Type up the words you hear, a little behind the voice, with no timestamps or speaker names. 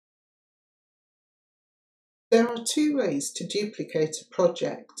There are two ways to duplicate a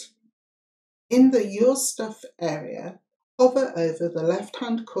project. In the Your Stuff area, hover over the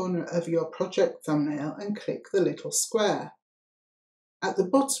left-hand corner of your project thumbnail and click the little square. At the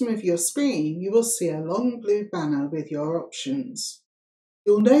bottom of your screen, you will see a long blue banner with your options.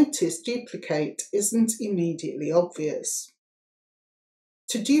 You'll notice duplicate isn't immediately obvious.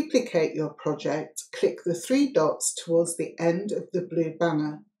 To duplicate your project, click the three dots towards the end of the blue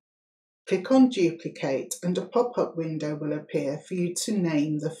banner. Click on Duplicate and a pop-up window will appear for you to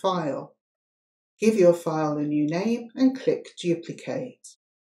name the file. Give your file a new name and click Duplicate.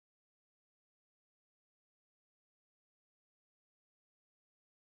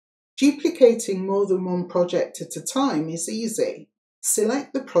 Duplicating more than one project at a time is easy.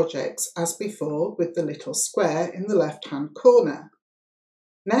 Select the projects as before with the little square in the left-hand corner.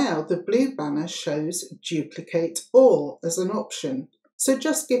 Now the blue banner shows Duplicate All as an option, so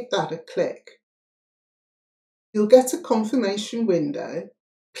just give that a click. You'll get a confirmation window.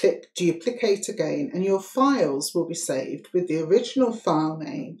 Click Duplicate again and your files will be saved with the original file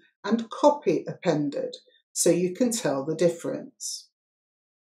name and copy appended so you can tell the difference.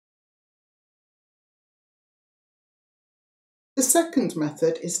 The second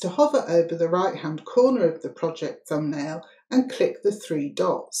method is to hover over the right-hand corner of the project thumbnail and click the three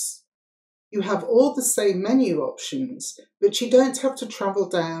dots. You have all the same menu options, but you don't have to travel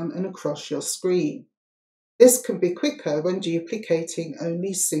down and across your screen. This can be quicker when duplicating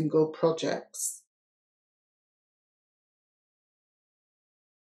only single projects.